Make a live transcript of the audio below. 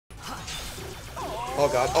Oh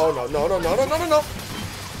god. Oh no, no, no, no, no, no, no, no.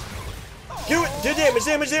 Do it. Do damage,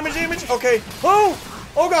 damage, damage, damage. Okay. Oh!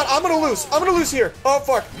 Oh god, I'm gonna lose. I'm gonna lose here. Oh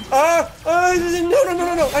fuck. No, no, no,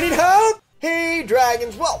 no, no. I need help. Hey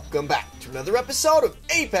dragons, welcome back to another episode of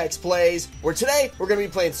Apex Plays, where today we're gonna be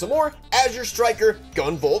playing some more Azure Striker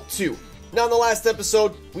Gunvolt 2. Now in the last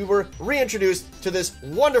episode, we were reintroduced to this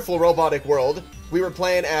wonderful robotic world. We were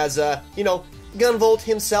playing as, Gunvolt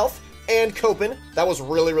himself and Copen. That was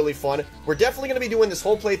really, really fun. We're definitely going to be doing this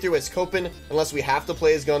whole playthrough as Copen, unless we have to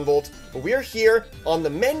play as Gunvolt. But we're here on the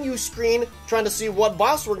menu screen, trying to see what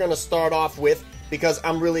boss we're going to start off with, because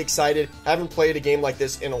I'm really excited. I haven't played a game like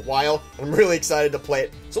this in a while. I'm really excited to play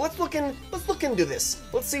it. So let's look into this.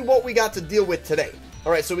 Let's see what we got to deal with today.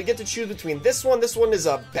 Alright, so we get to choose between this one. This one is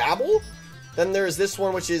a Babel. Then there's this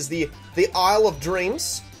one, which is the Isle of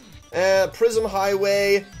Dreams. Prism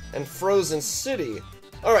Highway and Frozen City.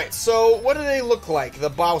 Alright, so what do they look like, the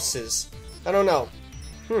bosses? I don't know.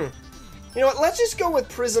 You know what, let's just go with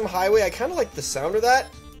Prism Highway. I kind of like the sound of that.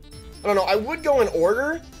 I don't know, I would go in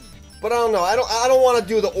order, but I don't know. I don't want to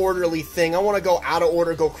do the orderly thing. I want to go out of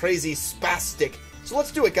order, go crazy, spastic. So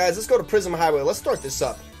let's do it, guys. Let's go to Prism Highway. Let's start this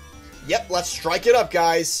up. Yep, let's strike it up,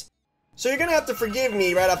 guys. So you're gonna have to forgive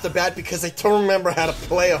me right off the bat because I don't remember how to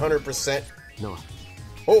play 100%. No.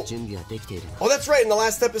 Oh, that's right. In the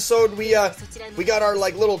last episode, we got our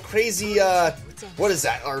like little crazy what is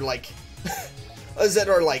that? Our like is that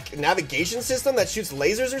our like navigation system that shoots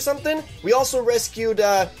lasers or something? We also rescued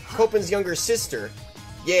Copen's younger sister.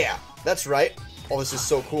 Yeah, that's right. Oh, this is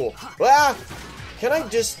so cool. Ah, can I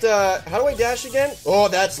just how do I dash again? Oh,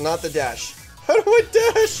 that's not the dash. How do I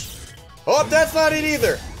dash? Oh, that's not it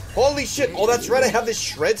either. Holy shit. Oh, that's right. I have this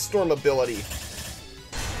Shred Storm ability.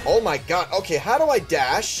 Oh my god. Okay, how do I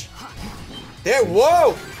dash? There.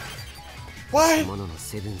 Whoa. What?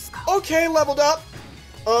 Okay, leveled up.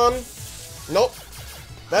 Nope.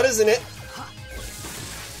 That isn't it.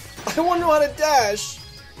 I want to know how to dash.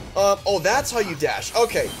 Oh, that's how you dash.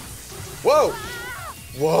 Okay. Whoa.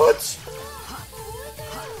 What?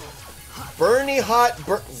 Bernie hot.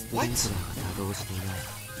 What?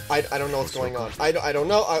 I don't know what's going on. I don't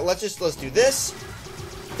know. Let's do this.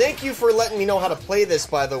 Thank you for letting me know how to play this,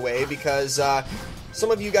 by the way, because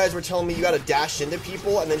some of you guys were telling me you gotta dash into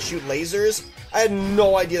people and then shoot lasers. I had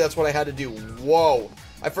no idea that's what I had to do. Whoa.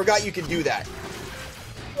 I forgot you could do that.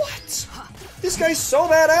 What? This guy's so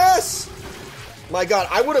badass! My god,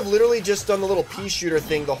 I would have literally just done the little pea shooter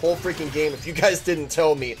thing the whole freaking game if you guys didn't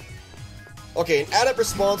tell me. Okay, an adept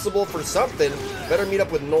responsible for something. Better meet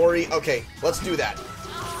up with Nori. Okay, let's do that.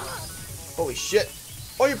 Holy shit.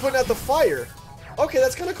 Oh, you're putting out the fire. Okay,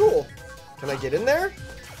 that's kind of cool. Can I get in there?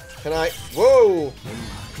 Can I? Whoa.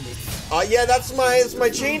 Yeah, that's my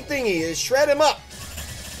chain thingy. Shred him up.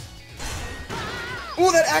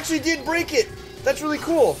 Oh, that actually did break it. That's really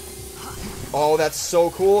cool. Oh, that's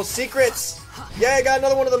so cool. Secrets. Yeah, I got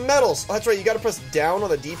another one of the medals. Oh, that's right. You got to press down on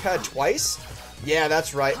the D-pad twice. Yeah,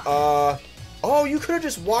 that's right. Oh, you could have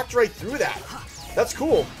just walked right through that. That's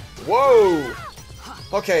cool. Whoa.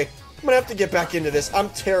 Okay. I'm gonna have to get back into this. I'm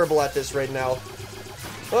terrible at this right now.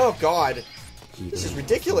 Oh, God. This is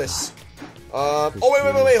ridiculous. Oh,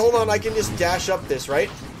 wait. Hold on. I can just dash up this, right?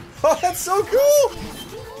 Oh, that's so cool.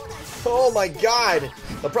 Oh, my God.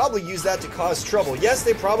 They'll probably use that to cause trouble. Yes,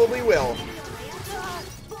 they probably will.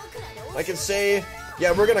 I can say,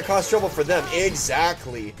 yeah, we're gonna cause trouble for them.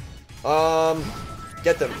 Exactly.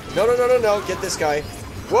 Get them. No. Get this guy.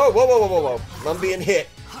 Whoa. I'm being hit.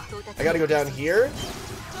 I gotta go down here.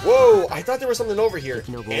 Whoa, I thought there was something over here.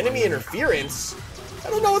 Enemy interference? I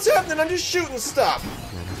don't know what's happening, I'm just shooting stuff.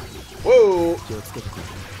 Whoa.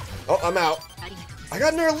 Oh, I'm out. I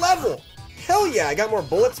got another level. Hell yeah, I got more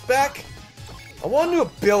bullets back. I want a new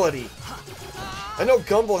ability. I know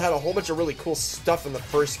Gunvolt had a whole bunch of really cool stuff in the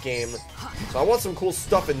first game, so I want some cool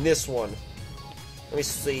stuff in this one. Let me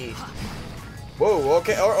see. Whoa,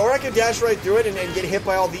 okay, or I could dash right through it and get hit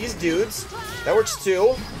by all these dudes. That works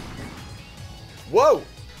too. Whoa.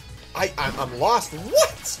 I'm lost.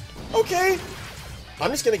 What? Okay. I'm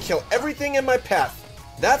just gonna kill everything in my path.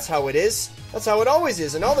 That's how it is. That's how it always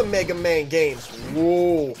is in all the Mega Man games.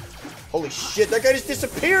 Whoa. Holy shit, that guy just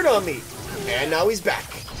disappeared on me. And now he's back.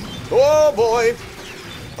 Oh boy.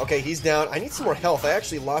 Okay, he's down. I need some more health. I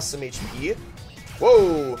actually lost some HP.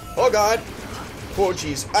 Whoa. Oh god. Oh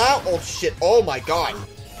jeez. Ow. Oh shit. Oh my god.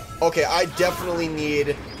 Okay, I definitely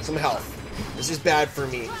need some health. This is bad for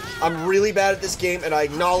me. I'm really bad at this game, and I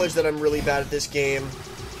acknowledge that I'm really bad at this game.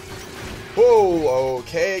 Whoa,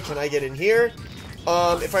 okay, can I get in here?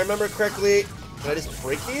 If I remember correctly, can I just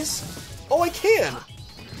break these? Oh, I can!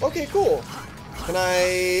 Okay, cool. Can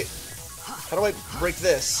I... How do I break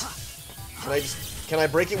this? Can I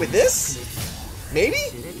break it with this? Maybe?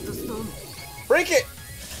 Break it!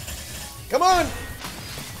 Come on!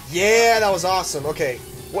 Yeah, that was awesome. Okay,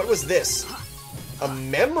 what was this? A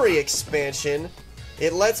memory expansion?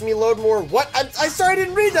 It lets me load more. What? I sorry I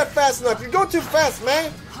didn't read that fast enough. You're going too fast,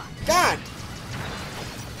 man. God.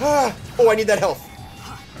 Oh, I need that health.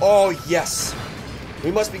 Oh, yes.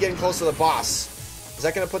 We must be getting close to the boss. Is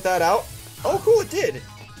that going to put that out? Oh, cool, it did.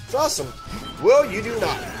 It's awesome. Well, you do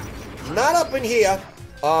not. Not up in here.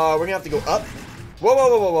 We're going to have to go up. Whoa, whoa,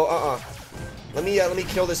 whoa, whoa, whoa. Let me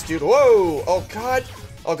kill this dude. Whoa. Oh, God.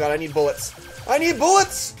 Oh, God, I need bullets. I need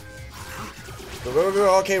bullets.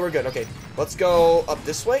 Okay, we're good. Okay, let's go up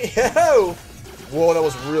this way. Whoa, that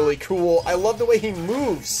was really cool. I love the way he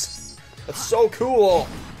moves. That's so cool.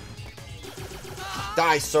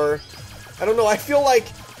 Die, sir. I don't know. I feel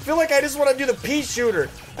like I just want to do the pea shooter.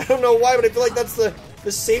 I don't know why, but I feel like that's the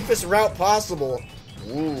safest route possible.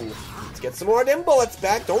 Ooh, let's get some more of them bullets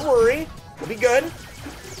back. Don't worry, we'll be good.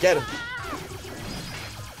 Get him.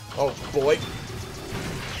 Oh boy.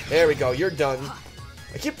 There we go. You're done.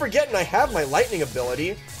 I keep forgetting I have my lightning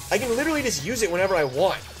ability. I can literally just use it whenever I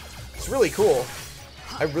want. It's really cool.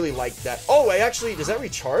 I really like that. Oh, does that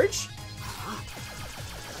recharge?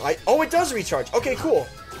 Oh, it does recharge. Okay, cool.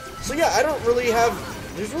 So yeah, I don't really have,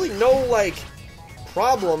 there's really no, like,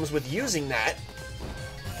 problems with using that.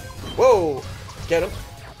 Whoa. Get him.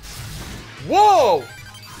 Whoa!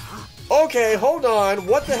 Okay, hold on.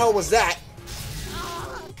 What the hell was that?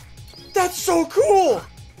 That's so cool!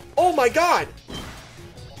 Oh my god!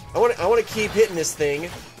 I want to keep hitting this thing.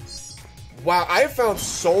 Wow, I have found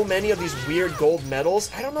so many of these weird gold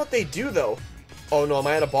medals. I don't know what they do, though. Oh, no, am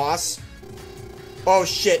I at a boss? Oh,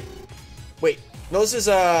 shit. Wait. No, this is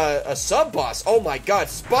a sub-boss. Oh, my God.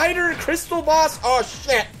 Spider crystal boss? Oh,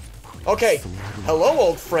 shit. Okay. Hello,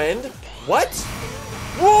 old friend. What?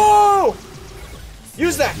 Whoa!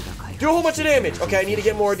 Use that. Do a whole bunch of damage. Okay, I need to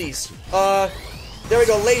get more of these. There we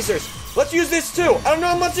go. Lasers. Let's use this, too. I don't know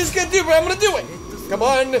how much this is going to do, but I'm going to do it. Come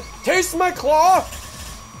on, taste my claw!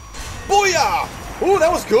 Booyah! Ooh,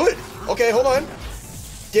 that was good. Okay, hold on.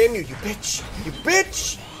 Damn you, you bitch. You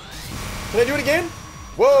bitch! Can I do it again?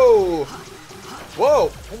 Whoa!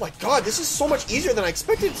 Whoa! Oh my god, this is so much easier than I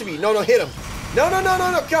expected it to be. No, hit him. No,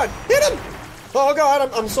 God, hit him! Oh god,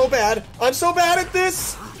 I'm so bad. I'm so bad at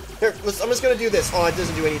this! Here, I'm just gonna do this. Oh, it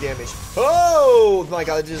doesn't do any damage. Oh my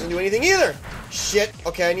god, it doesn't do anything either. Shit.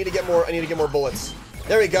 Okay, I need to get more bullets.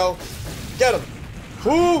 There we go. Get him.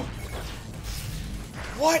 Who?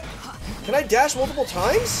 What? Can I dash multiple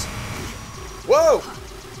times? Whoa!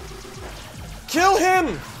 Kill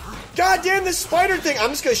him! God damn this spider thing! I'm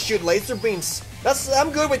just gonna shoot laser beams.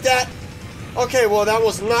 I'm good with that. Okay, well that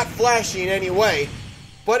was not flashy in any way,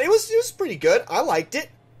 but it was pretty good. I liked it.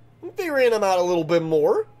 I'm figuring him out a little bit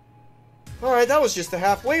more. All right, that was just the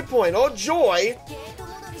halfway point. Oh joy!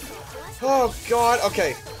 Oh god.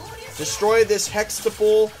 Okay, destroy this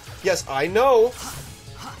hextable. Yes, I know.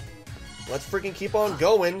 Let's freaking keep on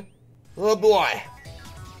going. Oh boy.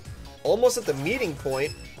 Almost at the meeting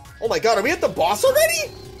point. Oh my god, are we at the boss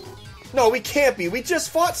already? No, we can't be. We just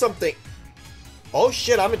fought something. Oh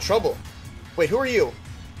shit, I'm in trouble. Wait, who are you?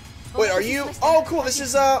 Wait, are you? Oh cool, this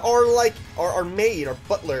is our maid, our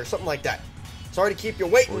butler, something like that. Sorry to keep you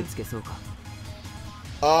waiting.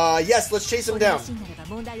 Yes, let's chase him down.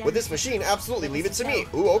 With this machine, absolutely, leave it to me.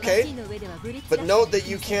 Ooh, okay. But note that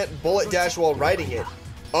you can't bullet dash while riding it.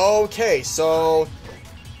 Okay, so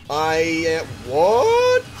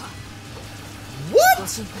what?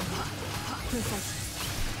 What?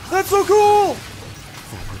 That's so cool!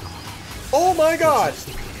 Oh my god!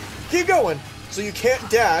 Keep going. So you can't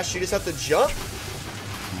dash, you just have to jump?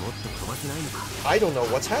 I don't know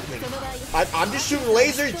what's happening. I'm just shooting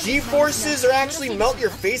lasers. G-forces are actually melt your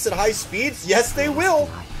face at high speeds? Yes, they will.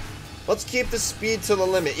 Let's keep the speed to the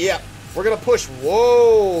limit. Yeah, we're gonna push.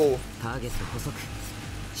 Whoa!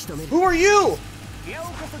 Who are you?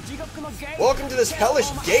 Welcome to this hellish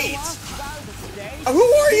gate. Who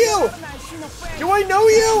are you? Do I know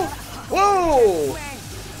you? Whoa!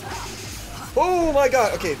 Oh my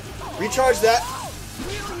god. Okay, recharge that.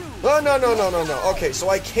 Oh, no. Okay, so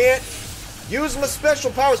I can't use my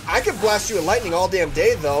special powers. I could blast you with lightning all damn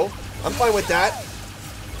day, though. I'm fine with that.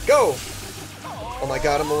 Go. Oh my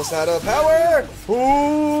god, I'm almost out of power.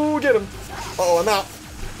 Ooh, get him. Uh-oh, I'm out.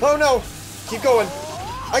 Oh no. Keep going.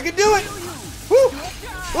 I can do it! Woo!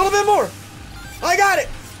 A little bit more! I got it!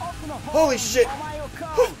 Holy shit!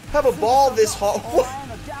 Have a ball this haul.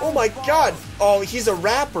 Oh my god! Oh, he's a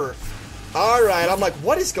rapper. Alright, I'm like,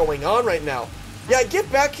 what is going on right now? Yeah, get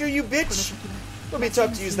back here, you bitch! It'll be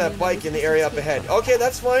tough to use that bike in the area up ahead. Okay,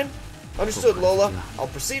 that's fine. Understood, Lola. I'll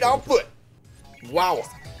proceed on foot. Wow.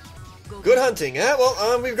 Good hunting, eh?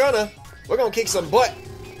 Well, we're gonna kick some butt.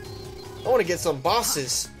 I want to get some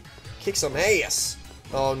bosses. Kick some ass.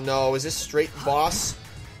 Oh no, is this straight boss?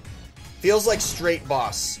 Feels like straight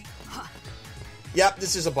boss. Yep,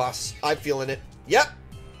 this is a boss. I'm feeling it. Yep.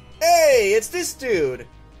 Hey, it's this dude.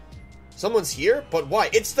 Someone's here? But why?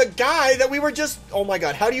 It's the guy that we were just... Oh my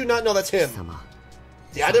god, how do you not know that's him?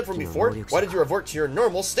 The adept from before? Why did you revert to your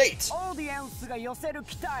normal state?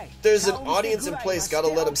 There's an audience in place, gotta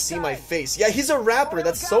let him see my face. Yeah, he's a rapper,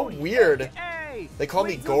 that's so weird. They call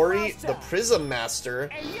me Gory, the Prism Master.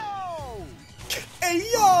 Hey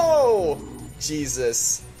yo!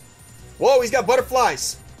 Jesus. Whoa, he's got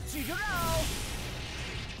butterflies.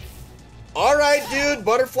 Alright, dude,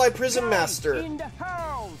 Butterfly Prism Master.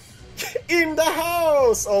 In the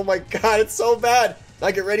house! Oh my god, it's so bad.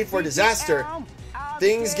 Now get ready for disaster.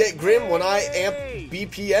 Things get grim when I amp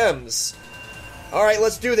BPMs. Alright,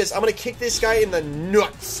 let's do this. I'm gonna kick this guy in the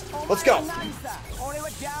nuts. Let's go.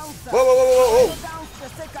 Whoa, whoa, whoa, whoa, whoa.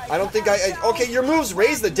 I don't think okay, your moves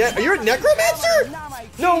raise the dead. Are you a necromancer?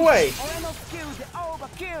 No way.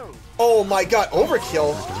 Oh my god,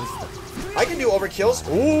 overkill. I can do overkills.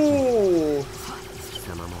 Ooh.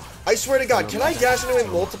 I swear to god, can I dash into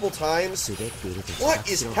him multiple times? What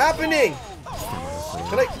is happening?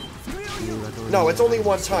 Can I... No, it's only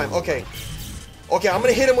one time. Okay. Okay, I'm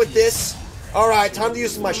gonna hit him with this. Alright, time to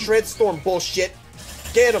use my Shred Storm bullshit.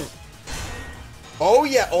 Get him. Oh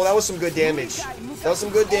yeah. Oh, that was some good damage. That was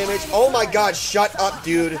some good damage. Oh my god, shut up,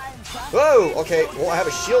 dude. Whoa, okay. Well, I have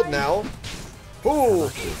a shield now. Ooh.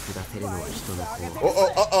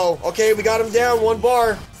 Uh-oh, uh-oh. Okay, we got him down. 1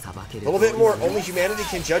 bar. A little bit more. Only humanity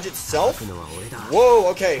can judge itself? Whoa,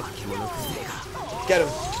 okay. Get him.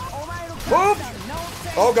 Whoop.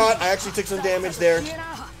 Oh god, I actually took some damage there.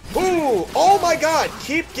 Ooh. Oh my god.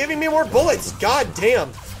 Keep giving me more bullets. God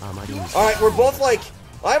damn. Alright, we're both like...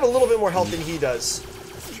 I have a little bit more health than he does.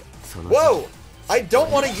 Whoa. I don't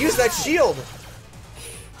want to use that shield.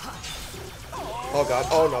 Oh god.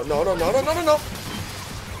 Oh no, no, no, no, no, no, no, no.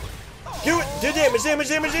 Do damage, damage,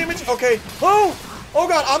 damage, damage. Okay. Oh! Oh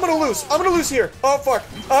god, I'm gonna lose. I'm gonna lose here. Oh fuck.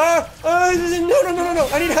 No, no, no, no, no.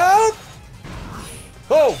 I need help.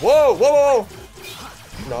 Oh, whoa, whoa, whoa.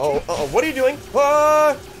 No. Uh-oh. What are you doing?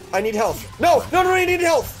 I need health. No, no, no, I need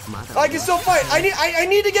health. I can still fight. I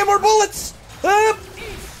need to get more bullets.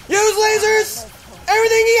 Use lasers.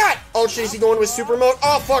 Everything he got. Oh shit, is he going with super mode?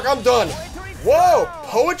 Oh fuck, I'm done. Whoa,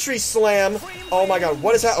 poetry slam. Oh my god,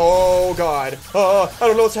 what is that? Oh god. I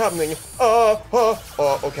don't know what's happening.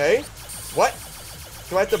 Okay. What?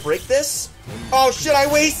 Do I have to break this? Oh shit, I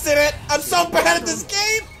wasted it. I'm so bad at this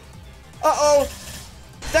game. Uh-oh.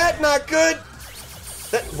 That not good.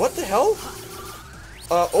 That, what the hell?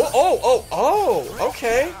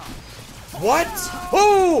 Okay. What?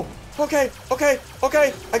 Oh, okay, okay,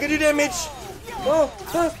 okay. I can do damage.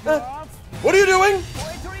 What are you doing?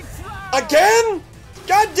 Again?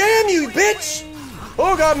 God damn you, bitch!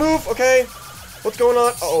 Oh god, move. Okay. What's going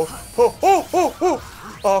on? Uh-oh.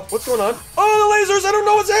 Oh, what's going on? Oh, the lasers! I don't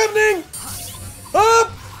know what's happening! I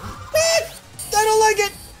don't like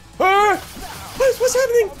it! What's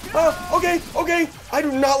happening? Okay, okay. I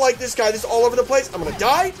do not like this guy. This is all over the place. I'm gonna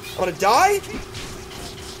die. I'm gonna die.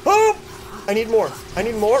 Oh! I need more. I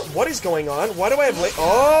need more. What is going on? Why do I have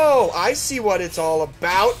Oh, I see what it's all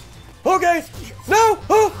about. Okay. No!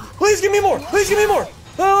 Oh, please give me more. Please give me more.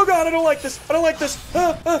 Oh god, I don't like this. I don't like this.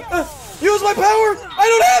 Use my power. I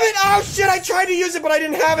don't have it. Oh shit, I tried to use it, but I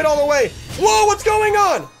didn't have it all the way. Whoa, what's going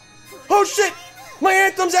on? Oh shit, my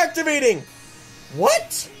anthem's activating.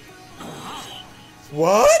 What?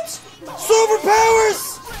 What?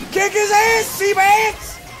 Superpowers! Kick his ass,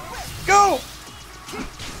 Seabass! Go!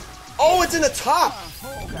 Oh, it's in the top.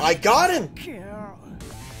 I got him.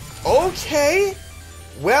 Okay.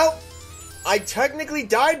 Well, I technically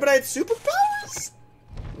died, but I had superpowers?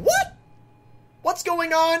 What? What's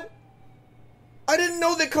going on? I didn't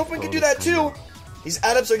know that Copeland could do that too. These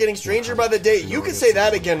adepts are getting stranger by the day. You can say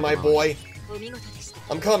that again, my boy.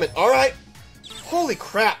 I'm coming. Alright. Holy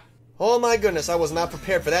crap. Oh my goodness, I was not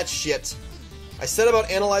prepared for that shit. I said about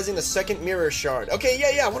analyzing the second mirror shard. Okay,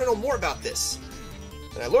 yeah, I want to know more about this.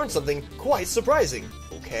 And I learned something quite surprising.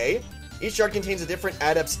 Okay. Each shard contains a different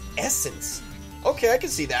adept's essence. Okay, I can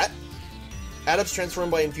see that. Adepts transform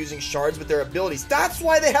by infusing shards with their abilities. That's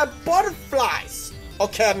why they have butterflies!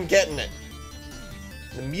 Okay, I'm getting it.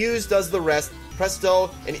 The muse does the rest. Presto,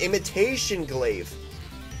 an imitation glaive.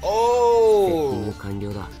 Oh!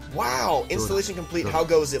 Wow! Installation complete. How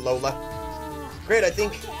goes it, Lola? Great, I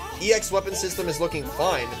think EX weapon system is looking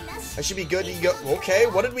fine. I should be good to go. Okay,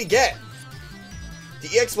 what did we get?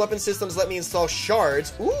 The EX weapon systems let me install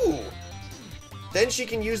shards. Ooh! Then she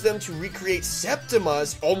can use them to recreate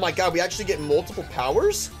Septimas. Oh my god, we actually get multiple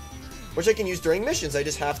powers? Which I can use during missions. I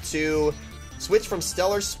just have to switch from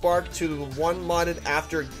Stellar Spark to the one modded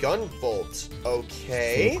after Gunvolt.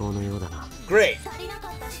 Okay. Great.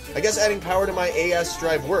 I guess adding power to my AS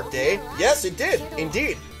drive worked, eh? Yes, it did,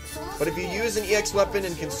 indeed. But if you use an EX weapon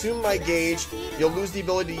and consume my gauge, you'll lose the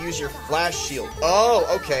ability to use your flash shield. Oh,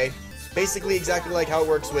 okay. Basically exactly like how it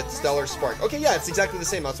works with Stellar Spark. Okay, yeah, it's exactly the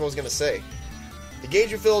same. That's what I was going to say. The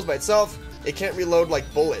gauge refills by itself. It can't reload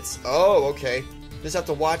like bullets. Oh, okay. Just have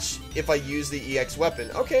to watch if I use the EX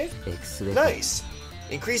weapon. Okay. Nice.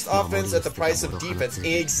 Increased offense at the price of defense.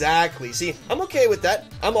 Exactly. See, I'm okay with that.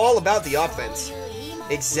 I'm all about the offense.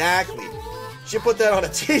 Exactly. Should put that on a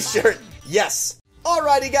t-shirt. Yes.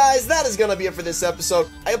 Alrighty guys, that is gonna be it for this episode.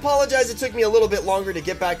 I apologize it took me a little bit longer to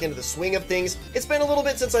get back into the swing of things. It's been a little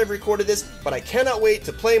bit since I've recorded this, but I cannot wait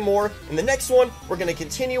to play more. In the next one, we're gonna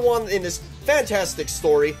continue on in this fantastic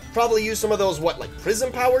story. Probably use some of those, like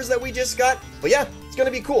Prism powers that we just got. But yeah, it's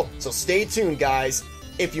gonna be cool. So stay tuned, guys.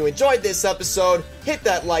 If you enjoyed this episode, hit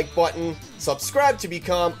that like button, subscribe to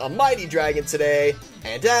become a Mighty Dragon today,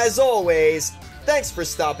 and as always, thanks for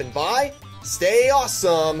stopping by, stay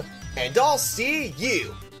awesome, and I'll see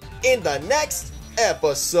you in the next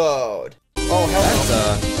episode. Oh, hell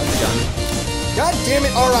no. That's done. God damn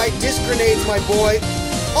it. Alright, disc grenades, my boy.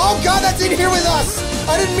 Oh, God, that's in here with us.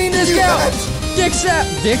 I didn't mean to do that. Dicks out.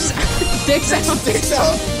 Dicks out. Dicks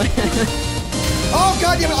out. Oh,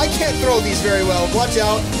 God damn it. I can't throw these very well. Watch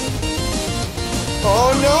out.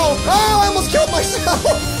 Oh, no. Oh, I almost killed myself.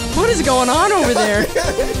 What is going on over there?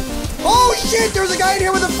 Oh, shit. There's a guy in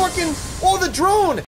here with a fucking... Oh, the drone.